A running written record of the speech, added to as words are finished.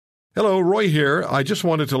Hello, Roy here. I just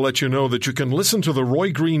wanted to let you know that you can listen to The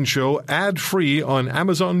Roy Green Show ad-free on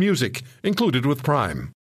Amazon Music, included with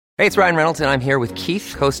Prime. Hey, it's Ryan Reynolds, and I'm here with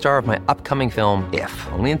Keith, co-star of my upcoming film, If,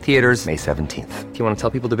 only in theaters May 17th. Do you want to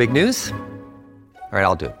tell people the big news? All right,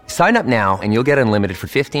 I'll do it. Sign up now and you'll get unlimited for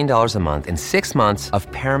 $15 a month and 6 months of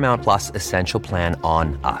Paramount Plus Essential Plan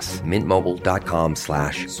on us.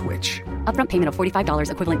 MintMobile.com/switch. Upfront payment of $45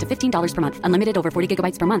 equivalent to $15 per month. Unlimited over 40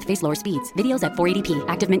 gigabytes per month. Face lower speeds. Videos at 480p.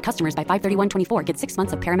 Active Mint customers by 531.24 get 6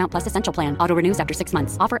 months of Paramount Plus Essential Plan. Auto renews after 6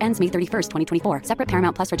 months. Offer ends May 31st, 2024. Separate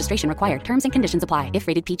Paramount Plus registration required. Terms and conditions apply if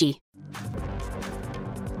rated PG.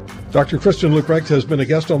 Dr. Christian Leuprecht has been a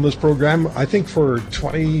guest on this program, I think, for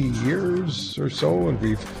 20 years or so, and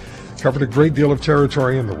we've covered a great deal of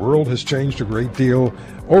territory, and the world has changed a great deal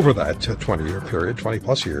over that 20-year period,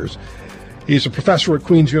 20-plus years. He's a professor at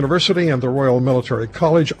Queen's University and the Royal Military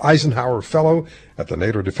College, Eisenhower Fellow at the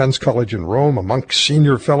NATO Defense College in Rome, a Monk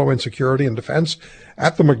Senior Fellow in Security and Defense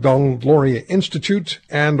at the Macdonald-Laurier Institute,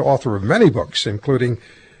 and author of many books, including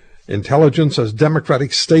Intelligence as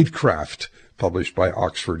Democratic Statecraft, published by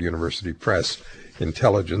Oxford University Press.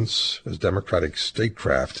 Intelligence as democratic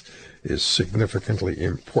statecraft is significantly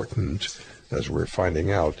important, as we're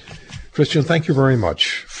finding out. Christian, thank you very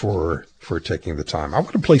much for taking the time. I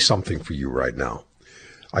want to play something for you right now.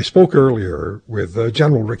 I spoke earlier with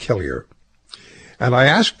General Rick Hillier, and I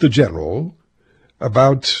asked the general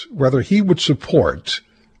about whether he would support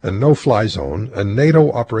a no-fly zone, a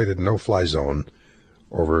NATO-operated no-fly zone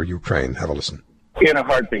over Ukraine. Have a listen. In a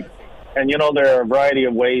heartbeat. And, there are a variety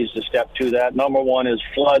of ways to step to that. Number one is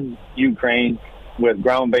flood Ukraine with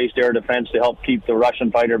ground-based air defense to help keep the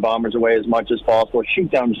Russian fighter bombers away as much as possible,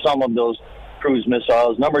 shoot down some of those cruise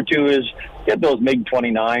missiles. Number two is get those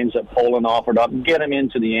MiG-29s that Poland offered up, get them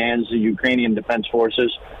into the hands of the Ukrainian Defense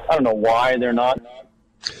Forces. I don't know why they're not.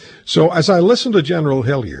 So as I listen to General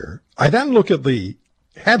Hillier, I then look at the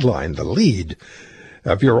headline, the lead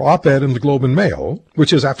of your op-ed in the Globe and Mail,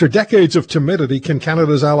 which is, after decades of timidity, can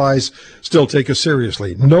Canada's allies still take us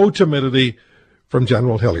seriously? No timidity from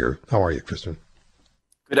General Hillier. How are you, Christian?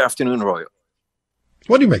 Good afternoon, Roy.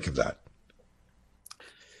 What do you make of that?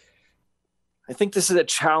 I think this is a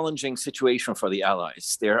challenging situation for the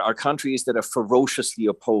allies. There are countries that are ferociously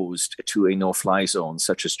opposed to a no-fly zone,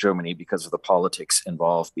 such as Germany, because of the politics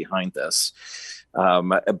involved behind this.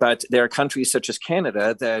 But there are countries such as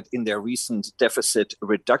Canada that in their recent deficit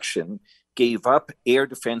reduction gave up air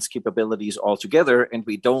defense capabilities altogether, and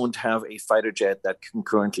we don't have a fighter jet that can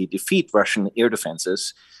currently defeat Russian air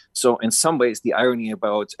defenses. So in some ways, the irony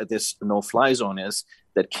about this no-fly zone is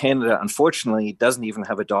that Canada, unfortunately, doesn't even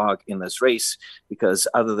have a dog in this race, because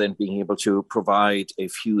other than being able to provide a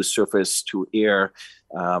few surface-to-air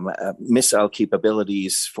missile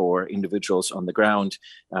capabilities for individuals on the ground,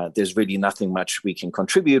 there's really nothing much we can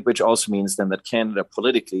contribute, which also means then that Canada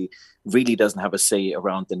politically really doesn't have a say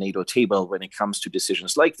around the NATO table when it comes to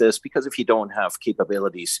decisions like this, because if you don't have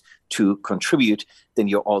capabilities to contribute, then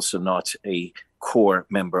you're also not a core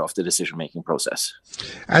member of the decision-making process.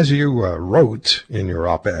 As you wrote in your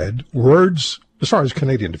op-ed, words, as far as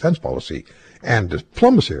Canadian defense policy and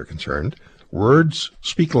diplomacy are concerned, words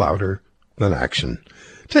speak louder than action.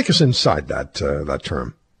 Take us inside that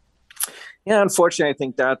term. Yeah, unfortunately, I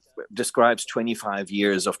think that describes 25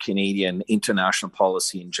 years of Canadian international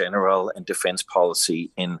policy in general and defense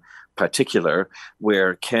policy in particular,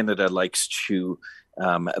 where Canada likes to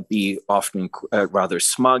be often rather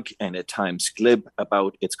smug and at times glib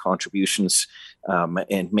about its contributions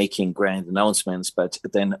and making grand announcements, but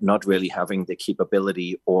then not really having the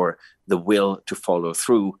capability or the will to follow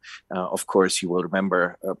through. Of course, you will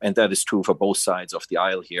remember, and that is true for both sides of the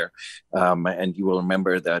aisle here, and you will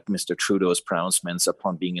remember that Mr. Trudeau's pronouncements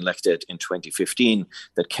upon being elected in 2015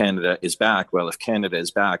 that Canada is back. Well, if Canada is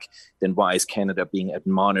back, then why is Canada being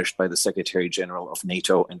admonished by the Secretary General of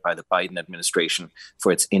NATO and by the Biden administration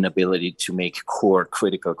for its inability to make core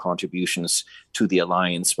critical contributions to the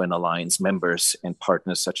alliance when alliance members and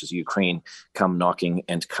partners such as Ukraine come knocking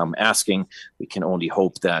and come asking? We can only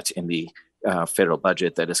hope that in the federal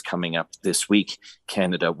budget that is coming up this week,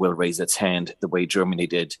 Canada will raise its hand the way Germany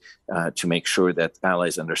did to make sure that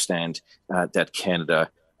allies understand that Canada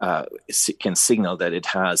can signal that it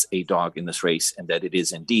has a dog in this race and that it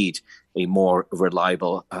is indeed a more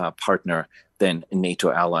reliable partner than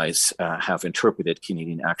NATO allies have interpreted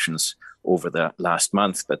Canadian actions over the last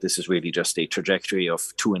month. But this is really just a trajectory of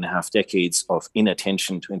 2.5 decades of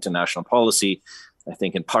inattention to international policy, I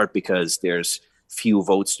think in part because there's few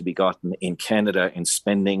votes to be gotten in Canada in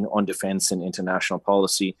spending on defense and international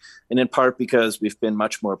policy, and in part because we've been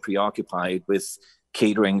much more preoccupied with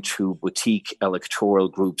catering to boutique electoral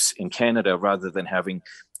groups in Canada rather than having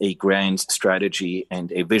a grand strategy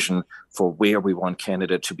and a vision for where we want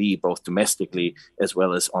Canada to be, both domestically as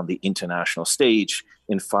well as on the international stage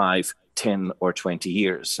in 5, 10, or 20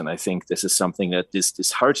 years. And I think this is something that is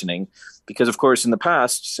disheartening because, of course, in the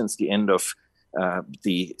past, since the end of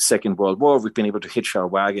the Second World War, we've been able to hitch our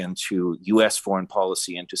wagon to US foreign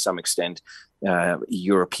policy and to some extent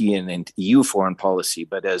European and EU foreign policy.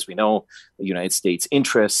 But as we know, the United States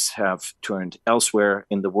interests have turned elsewhere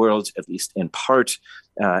in the world, at least in part,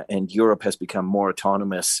 and Europe has become more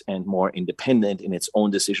autonomous and more independent in its own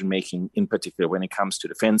decision-making, in particular when it comes to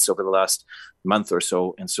defense over the last month or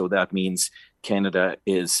so. And so that means Canada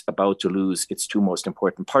is about to lose its two most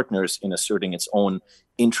important partners in asserting its own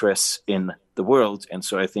interests in the world. And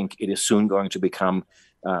so I think it is soon going to become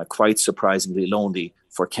quite surprisingly lonely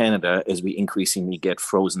for Canada as we increasingly get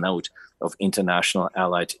frozen out of international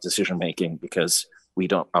allied decision-making because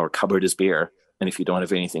our cupboard is bare. And if you don't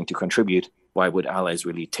have anything to contribute, why would allies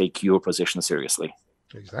really take your position seriously?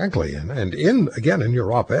 Exactly. And in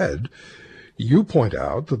your op-ed, you point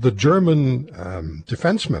out that the German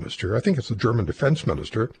defense minister, I think it's the German defense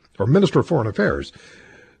minister, or Minister of Foreign Affairs,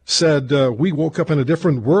 said, we woke up in a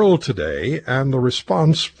different world today, and the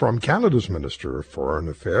response from Canada's Minister of Foreign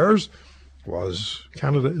Affairs was,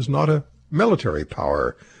 Canada is not a military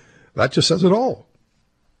power. That just says it all.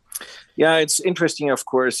 Yeah, it's interesting, of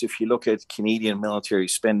course, if you look at Canadian military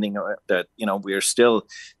spending, that we're still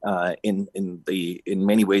in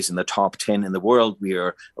many ways in the top 10 in the world. We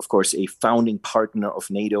are, of course, a founding partner of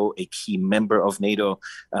NATO, a key member of NATO.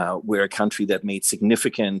 We're a country that made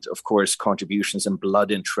significant, of course, contributions in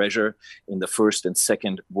blood and treasure in the First and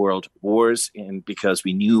Second World Wars, and because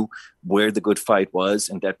we knew where the good fight was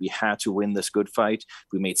and that we had to win this good fight.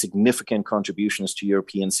 We made significant contributions to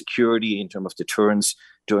European security in terms of deterrence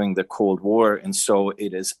during the Cold War. And so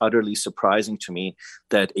it is utterly surprising to me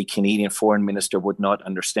that a Canadian foreign minister would not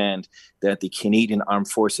understand that the Canadian Armed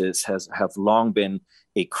Forces have long been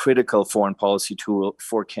a critical foreign policy tool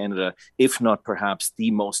for Canada, if not perhaps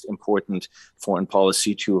the most important foreign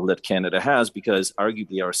policy tool that Canada has, because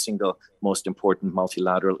arguably our single most important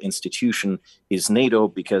multilateral institution is NATO,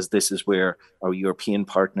 because this is where our European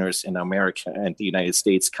partners in America and the United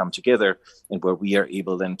States come together and where we are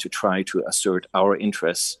able then to try to assert our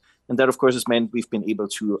interests. And that, of course, has meant we've been able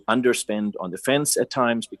to underspend on defense at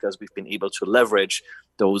times because we've been able to leverage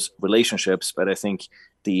those relationships. But I think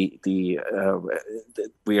we're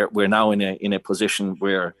now in a position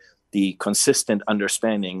where the consistent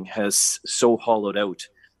understanding has so hollowed out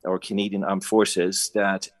our Canadian Armed Forces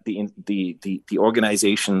that the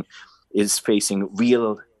organization is facing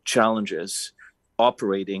real challenges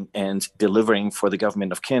operating and delivering for the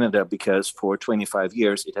government of Canada, because for 25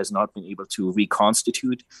 years it has not been able to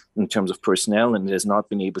reconstitute in terms of personnel, and it has not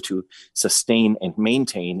been able to sustain and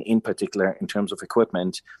maintain, in particular in terms of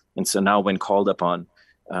equipment. And so now when called upon,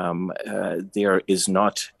 there is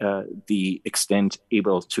not the extent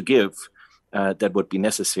able to give that would be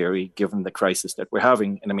necessary given the crisis that we're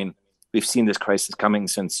having. And I mean, we've seen this crisis coming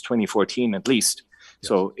since 2014 at least.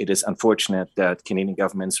 So it is unfortunate that Canadian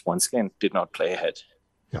governments, once again, did not play ahead.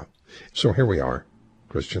 Yeah. So here we are,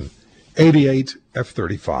 Christian. 88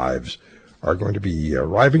 F-35s are going to be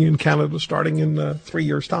arriving in Canada starting in 3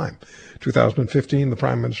 years' time. 2015, the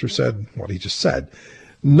Prime Minister said what he just said.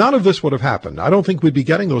 None of this would have happened. I don't think we'd be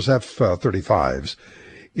getting those F-35s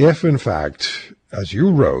if, in fact, as you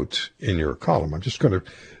wrote in your column, I'm just going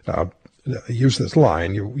to use this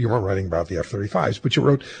line. You weren't writing about the F-35s, but you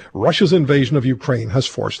wrote, Russia's invasion of Ukraine has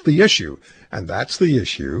forced the issue. And that's the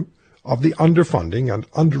issue of the underfunding and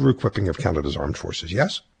under-equipping of Canada's armed forces.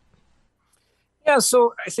 Yes? Yeah,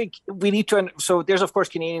 so I think we need to, so there's of course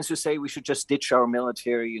Canadians who say we should just ditch our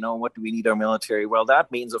military, what do we need our military? Well,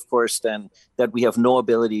 that means of course then that we have no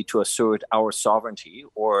ability to assert our sovereignty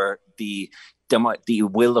or the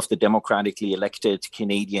will of the democratically elected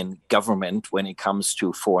Canadian government when it comes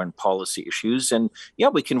to foreign policy issues. And yeah,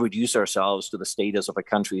 we can reduce ourselves to the status of a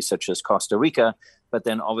country such as Costa Rica, but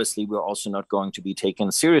then obviously we're also not going to be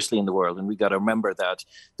taken seriously in the world. And we got to remember that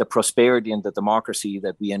the prosperity and the democracy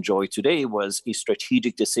that we enjoy today was a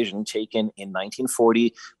strategic decision taken in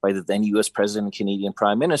 1940 by the then US President and Canadian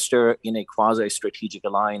Prime Minister in a quasi-strategic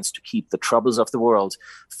alliance to keep the troubles of the world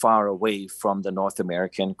far away from the North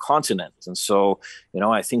American continent. And so,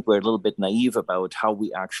 I think we're a little bit naive about how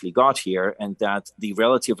we actually got here, and that the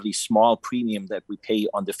relatively small premium that we pay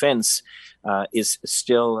on defense is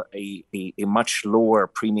still a much lower lower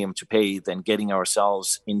premium to pay than getting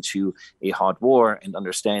ourselves into a hot war and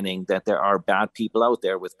understanding that there are bad people out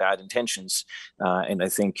there with bad intentions. And I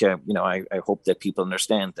think, I hope that people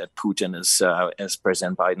understand that Putin is, as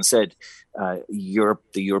President Biden said, Europe,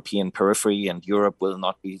 the European periphery and Europe will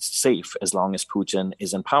not be safe as long as Putin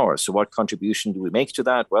is in power. So what contribution do we make to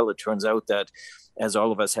that? Well, it turns out that, as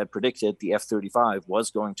all of us had predicted, the F-35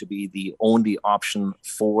 was going to be the only option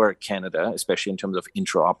for Canada, especially in terms of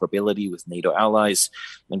interoperability with NATO allies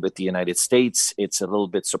and with the United States. It's a little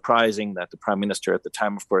bit surprising that the Prime Minister at the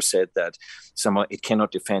time, of course, said that somehow it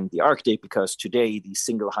cannot defend the Arctic, because today the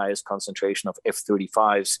single highest concentration of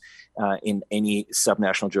F-35s in any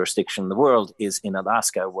subnational jurisdiction in the world is in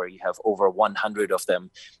Alaska, where you have over 100 of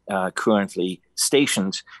them currently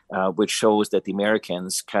stationed, which shows that the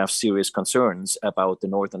Americans have serious concerns about the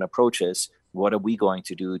northern approaches. What are we going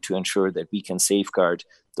to do to ensure that we can safeguard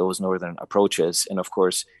those northern approaches? And of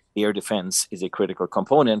course, air defense is a critical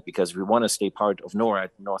component, because we want to stay part of NORAD,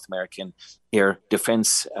 North American Air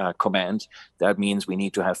Defense Command. That means we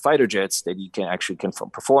need to have fighter jets that you can actually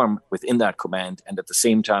perform within that command. And at the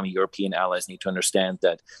same time, European allies need to understand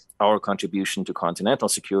that our contribution to continental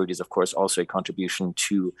security is, of course, also a contribution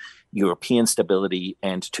to European stability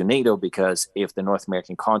and to NATO, because if the North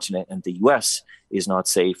American continent and the US is not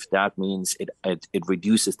safe, that means it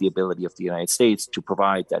reduces the ability of the United States to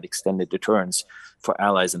provide that extended deterrence for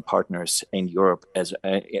allies and partners in Europe as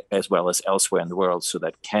well as elsewhere in the world. So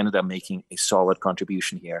that Canada making a solid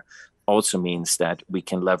contribution here also means that we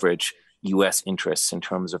can leverage US interests in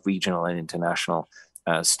terms of regional and international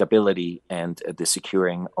stability and the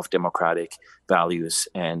securing of democratic values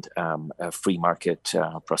and free market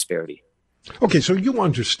prosperity. Okay, so you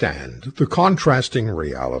understand the contrasting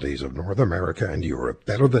realities of North America and Europe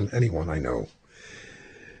better than anyone I know.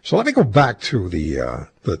 So let me go back to the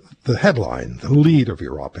headline, the lead of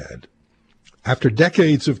your op-ed. After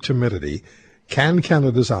decades of timidity, can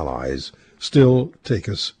Canada's allies still take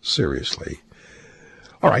us seriously?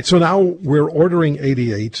 All right, so now we're ordering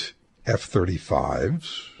 88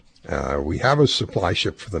 F-35s. We have a supply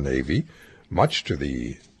ship for the Navy, much to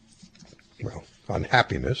the,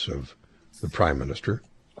 unhappiness of the Prime Minister,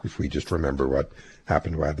 if we just remember what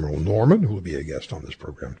happened to Admiral Norman, who will be a guest on this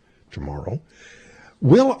program tomorrow.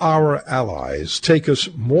 Will our allies take us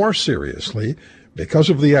more seriously because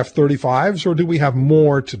of the F-35s, or do we have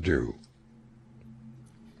more to do?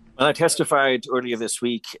 Well, I testified earlier this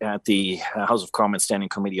week at the House of Commons Standing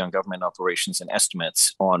Committee on Government Operations and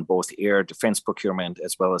Estimates on both air defense procurement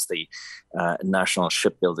as well as the national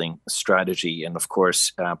shipbuilding strategy. And of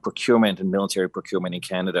course, procurement and military procurement in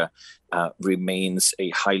Canada remains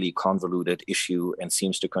a highly convoluted issue and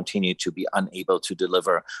seems to continue to be unable to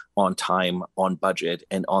deliver on time, on budget,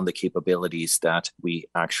 and on the capabilities that we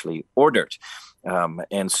actually ordered.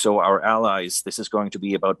 And so our allies, this is going to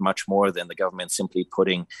be about much more than the government simply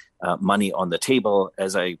putting money on the table.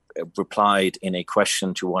 As I replied in a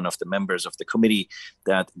question to one of the members of the committee,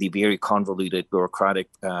 that the very convoluted bureaucratic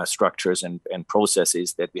structures and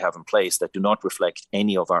processes that we have in place that do not reflect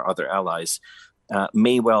any of our other allies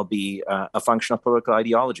may well be a function of political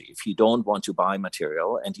ideology. If you don't want to buy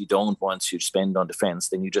material and you don't want to spend on defense,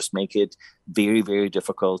 then you just make it very, very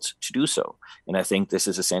difficult to do so. And I think this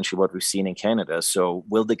is essentially what we've seen in Canada. So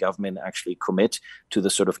will the government actually commit to the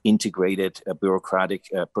sort of integrated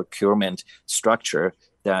bureaucratic procurement structure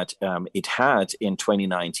that it had in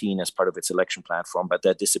 2019 as part of its election platform, but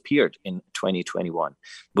that disappeared in 2021?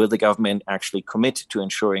 Will the government actually commit to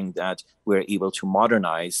ensuring that we're able to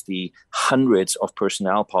modernize the hundreds of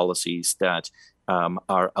personnel policies that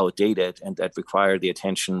are outdated and that require the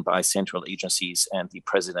attention by central agencies and the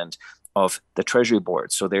president of the Treasury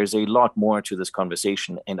Board? So there's a lot more to this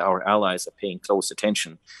conversation, and our allies are paying close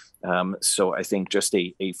attention. So I think just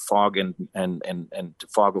a fog and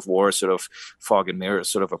fog of war, sort of fog and mirror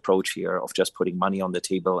sort of approach here of just putting money on the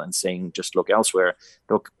table and saying, just look elsewhere.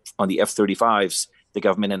 Look, on the F-35s, the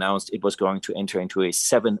government announced it was going to enter into a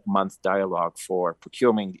 7-month dialogue for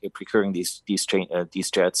procuring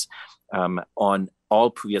these jets. On all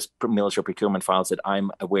previous military procurement files that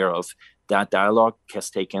I'm aware of, that dialogue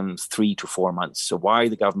has taken 3 to 4 months. So why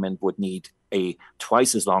the government would need a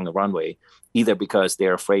twice as long a runway, either because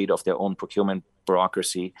they're afraid of their own procurement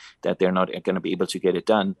bureaucracy, that they're not going to be able to get it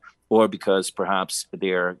done, or because perhaps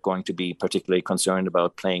they're going to be particularly concerned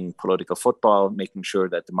about playing political football, making sure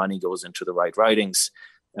that the money goes into the right ridings.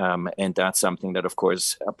 And that's something that, of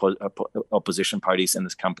course, opposition parties in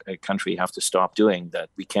this country have to stop doing, that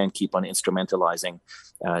we can't keep on instrumentalizing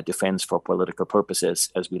defense for political purposes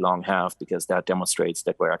as we long have, because that demonstrates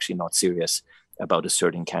that we're actually not serious about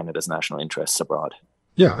asserting Canada's national interests abroad.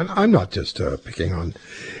 Yeah, and I'm not just picking on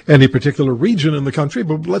any particular region in the country,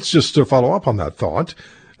 but let's just follow up on that thought.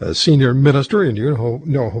 A senior minister, and you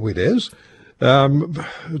know who it is,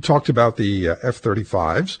 talked about the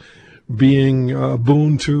F-35s being a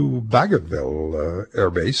boon to Bagotville Air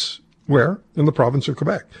Base, where? In the province of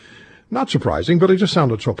Quebec. Not surprising, but it just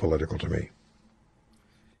sounded so political to me.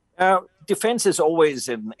 Defense is always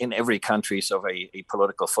in every country sort of a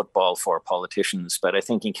political football for politicians. But I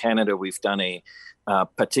think in Canada, we've done a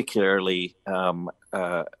particularly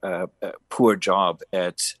poor job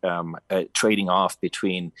at trading off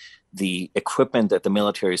between the equipment that the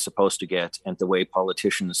military is supposed to get and the way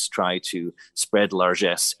politicians try to spread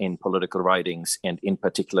largesse in political ridings, and in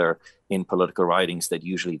particular in political ridings that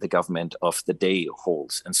usually the government of the day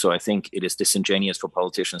holds. And so I think it is disingenuous for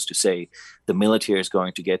politicians to say the military is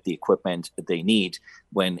going to get the equipment that they need,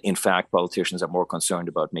 when in fact politicians are more concerned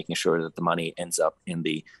about making sure that the money ends up in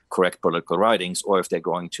the correct political ridings, or if they're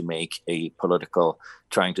going to make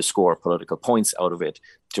trying to score political points out of it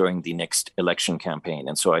during the next election campaign.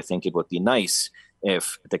 And so I think it would be nice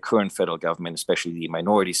if the current federal government, especially the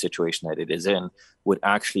minority situation that it is in, would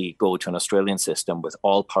actually go to an Australian system with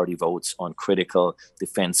all party votes on critical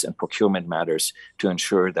defense and procurement matters to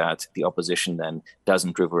ensure that the opposition then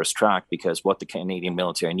doesn't reverse track, because what the Canadian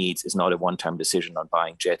military needs is not a one-time decision on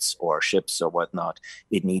buying jets or ships or whatnot.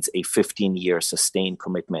 It needs a 15-year sustained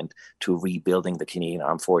commitment to rebuilding the Canadian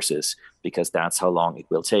Armed Forces, because that's how long it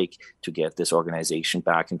will take to get this organization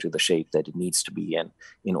back into the shape that it needs to be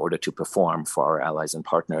in order to perform for our allies and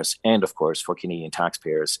partners, and of course for Canadian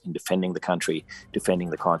taxpayers in defending the country, defending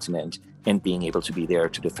the continent, and being able to be there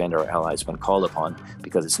to defend our allies when called upon,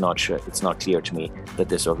 because it's not clear to me that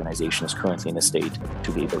this organization is currently in a state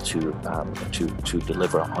to be able to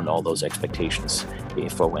deliver on all those expectations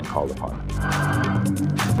if or when called upon.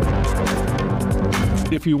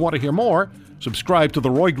 If you want to hear more, subscribe to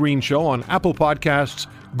The Roy Green Show on Apple Podcasts,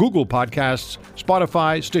 Google Podcasts,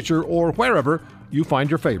 Spotify, Stitcher, or wherever you find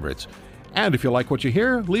your favorites. And if you like what you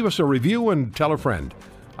hear, leave us a review and tell a friend.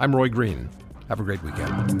 I'm Roy Green. Have a great weekend.